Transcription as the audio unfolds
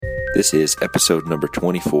This is episode number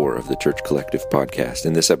 24 of the Church Collective podcast.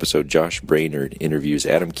 In this episode, Josh Brainerd interviews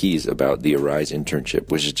Adam Keyes about the Arise Internship,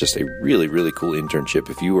 which is just a really, really cool internship.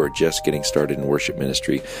 If you are just getting started in worship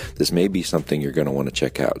ministry, this may be something you're going to want to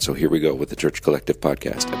check out. So here we go with the Church Collective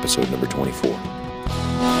podcast, episode number 24.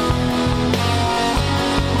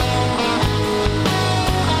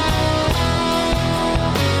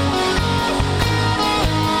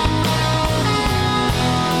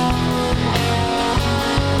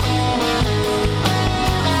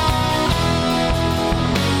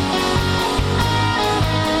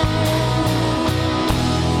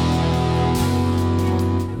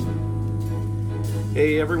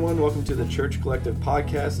 Hey everyone, welcome to the Church Collective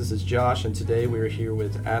podcast. This is Josh, and today we are here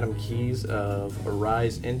with Adam Keyes of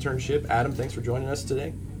Arise Internship. Adam, thanks for joining us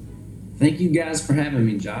today. Thank you guys for having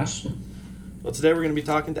me, Josh. Well, today we're going to be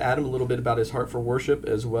talking to Adam a little bit about his heart for worship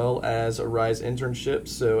as well as Arise Internship.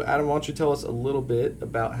 So Adam, why don't you tell us a little bit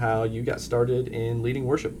about how you got started in leading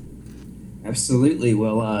worship? Absolutely.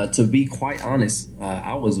 Well, to be quite honest,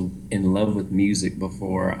 I was in love with music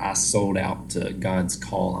before I sold out to God's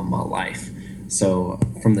call on my life. So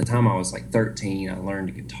from the time I was like 13, I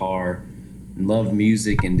learned guitar, loved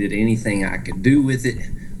music, and did anything I could do with it.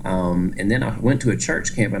 And then I went to a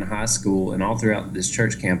church camp in high school, and all throughout this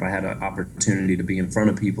church camp, I had an opportunity to be in front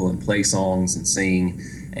of people and play songs and sing,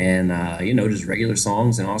 and just regular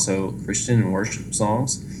songs and also Christian and worship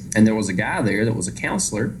songs. And there was a guy there that was a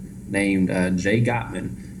counselor named Jay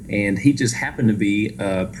Gottman, and he just happened to be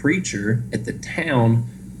a preacher at the town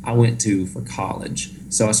I went to for college.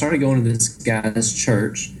 So I started going to this guy's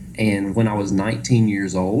church, and when I was 19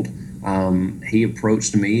 years old, he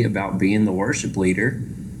approached me about being the worship leader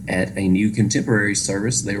at a new contemporary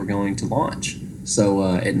service they were going to launch. So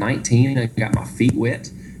at 19, I got my feet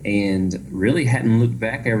wet and really hadn't looked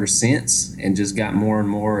back ever since, and just got more and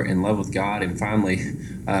more in love with God, and finally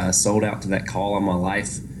sold out to that call on my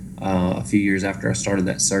life a few years after I started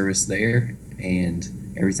that service there, and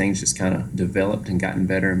everything's just kind of developed and gotten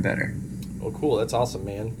better and better. Well, cool. That's awesome,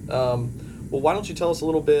 man. Well, why don't you tell us a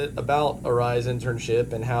little bit about Arise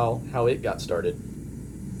Internship and how it got started?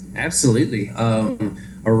 Absolutely.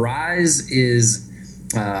 Arise is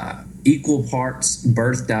equal parts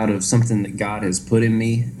birthed out of something that God has put in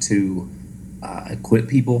me to equip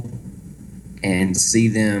people and see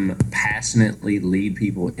them passionately lead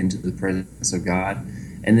people into the presence of God.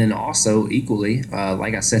 And then also equally,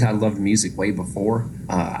 like I said, I loved music way before.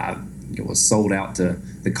 I was sold out to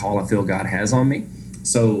the call I feel God has on me.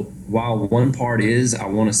 So while one part is I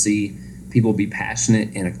want to see people be passionate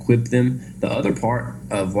and equip them, the other part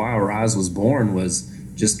of why Arise was born was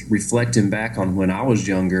just reflecting back on when I was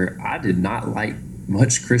younger. I did not like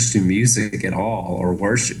much Christian music at all, or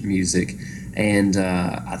worship music, and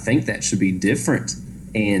I think that should be different.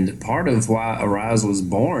 And part of why Arise was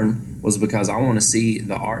born was because I want to see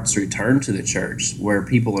the arts return to the church, where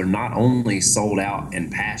people are not only sold out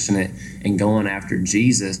and passionate and going after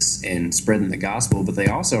Jesus and spreading the gospel, but they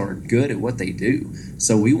also are good at what they do.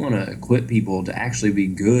 So we want to equip people to actually be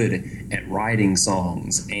good at writing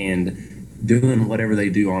songs and doing whatever they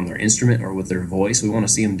do on their instrument or with their voice. We want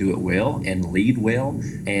to see them do it well and lead well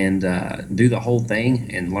and do the whole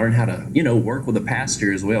thing and learn how to, work with a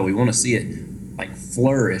pastor as well. We want to see it like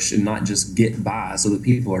flourish and not just get by, so that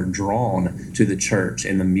people are drawn to the church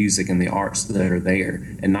and the music and the arts that are there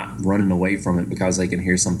and not running away from it because they can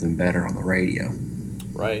hear something better on the radio.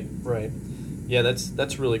 Right. Yeah,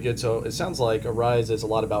 that's really good. So it sounds like Arise is a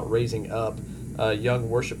lot about raising up young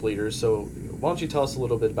worship leaders. So why don't you tell us a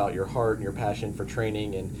little bit about your heart and your passion for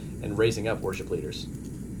training and raising up worship leaders?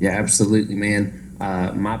 Yeah, absolutely, man.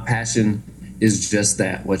 My passion is just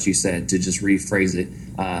that, what you said, to just rephrase it.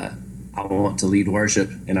 I want to lead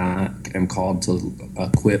worship, and I am called to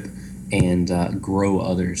equip and grow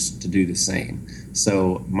others to do the same.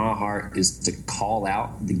 So my heart is to call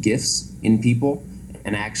out the gifts in people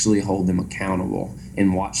and actually hold them accountable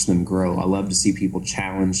and watch them grow. I love to see people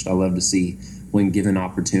challenged. I love to see, when given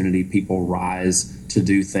opportunity, people rise to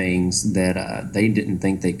do things that they didn't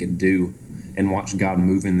think they could do, and watch God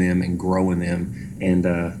move in them and grow in them. And,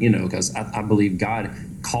 because I believe God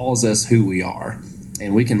calls us who we are.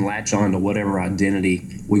 And we can latch on to whatever identity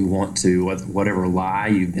we want to, whatever lie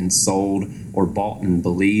you've been sold or bought and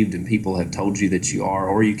believed and people have told you that you are,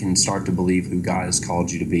 or you can start to believe who God has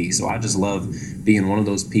called you to be. So I just love being one of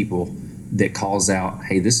those people that calls out,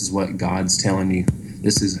 hey, this is what God's telling you.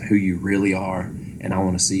 This is who you really are, and I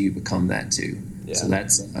want to see you become that too. Yeah. So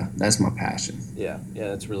that's my passion. Yeah,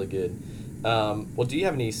 that's really good. Well, do you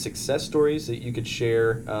have any success stories that you could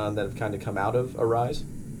share that have kind of come out of Arise?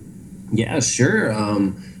 Yeah, sure.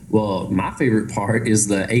 Well, my favorite part is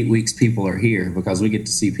the 8 weeks people are here, because we get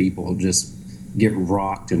to see people just get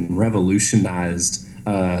rocked and revolutionized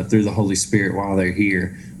through the Holy Spirit while they're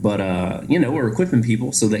here. But we're equipping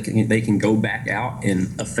people so they can go back out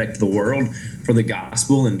and affect the world for the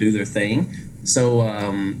gospel and do their thing. So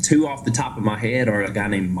two off the top of my head are a guy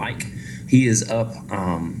named Mike. He is up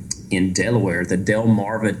in Delaware, the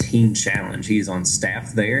Delmarva Teen Challenge. He's on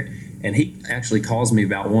staff there, and he actually calls me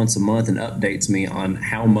about once a month and updates me on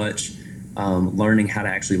how much learning how to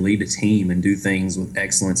actually lead a team and do things with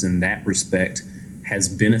excellence in that respect has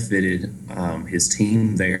benefited his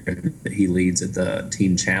team there that he leads at the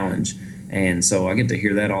Teen Challenge. And so I get to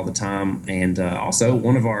hear that all the time. And also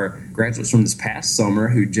one of our graduates from this past summer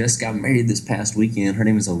who just got married this past weekend, her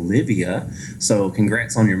name is Olivia. So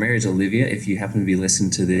congrats on your marriage, Olivia, if you happen to be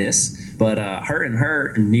listening to this. But her and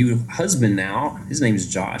her new husband now, his name is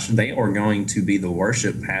Josh, they are going to be the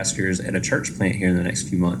worship pastors at a church plant here in the next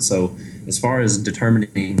few months. So as far as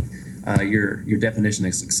determining your definition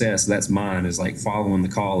of success, that's mine, is like following the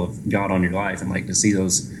call of God on your life, and like to see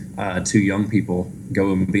those two young people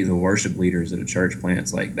go and be the worship leaders at a church plant.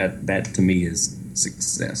 It's like that to me is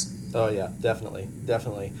success. Oh yeah, definitely.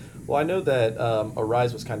 Well, I know that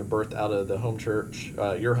Arise was kind of birthed out of the home church,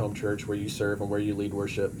 your home church where you serve and where you lead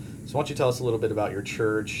worship. So why don't you tell us a little bit about your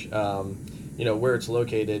church, where it's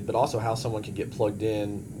located, but also how someone can get plugged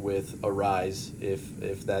in with Arise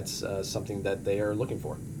if that's something that they are looking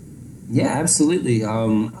for. Yeah, absolutely.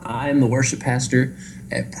 I am the worship pastor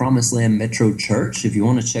at Promised Land Metro Church. If you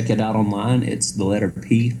want to check it out online, it's the letter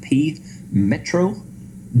P, metro.org.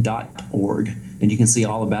 And you can see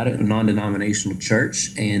all about it, a non-denominational church.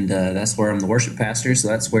 And that's where I'm the worship pastor. So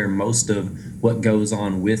that's where most of what goes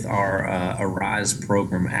on with our Arise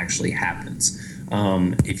program actually happens.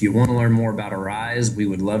 If you want to learn more about Arise, we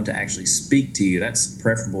would love to actually speak to you. That's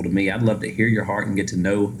preferable to me. I'd love to hear your heart and get to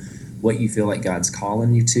know what you feel like God's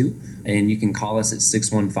calling you to. And you can call us at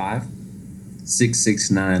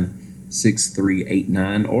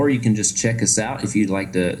 615-669-6389, or you can just check us out if you'd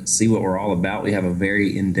like to see what we're all about. We have a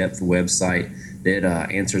very in-depth website that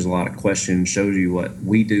answers a lot of questions, shows you what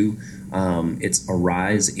we do. It's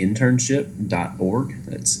ariseinternship.org.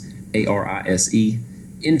 That's ARISE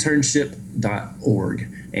internship.org.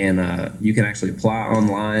 And you can actually apply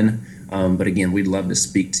online. But again, we'd love to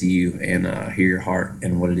speak to you and hear your heart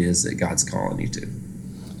and what it is that God's calling you to.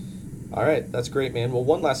 All right, that's great, man. Well,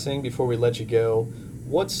 one last thing before we let you go.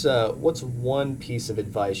 What's one piece of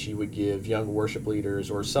advice you would give young worship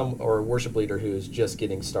leaders or a worship leader who is just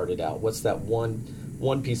getting started out? What's that one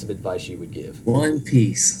piece of advice you would give? One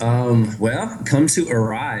piece. Well, come to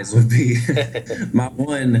Arise would be my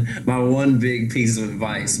one big piece of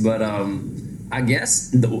advice. But I guess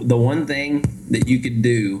the one thing that you could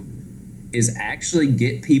do is actually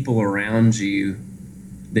get people around you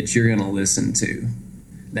that you're going to listen to.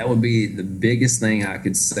 That would be the biggest thing I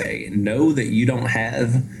could say. Know that you don't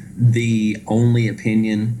have the only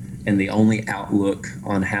opinion and the only outlook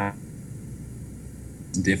on how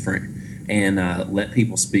it's different, and let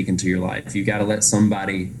people speak into your life. You got to let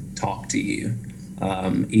somebody talk to you,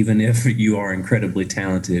 even if you are incredibly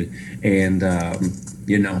talented. And,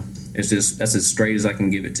 that's as straight as I can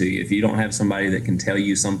give it to you. If you don't have somebody that can tell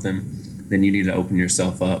you something, then you need to open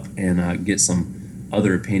yourself up and get some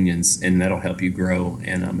other opinions, and that'll help you grow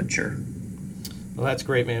and mature. Well, that's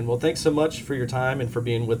great, man. Well, thanks so much for your time and for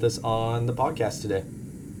being with us on the podcast today.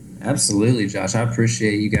 Absolutely, Josh. I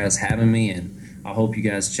appreciate you guys having me, and I hope you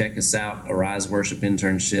guys check us out, Arise Worship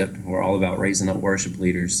Internship. We're all about raising up worship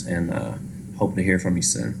leaders, and hope to hear from you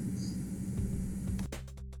soon.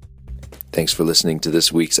 Thanks for listening to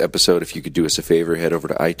this week's episode. If you could do us a favor, head over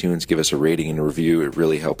to iTunes, give us a rating and a review. It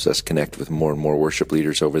really helps us connect with more and more worship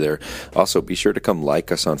leaders over there. Also, be sure to come like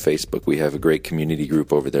us on Facebook. We have a great community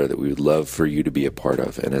group over there that we would love for you to be a part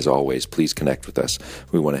of. And as always, please connect with us.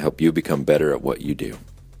 We want to help you become better at what you do.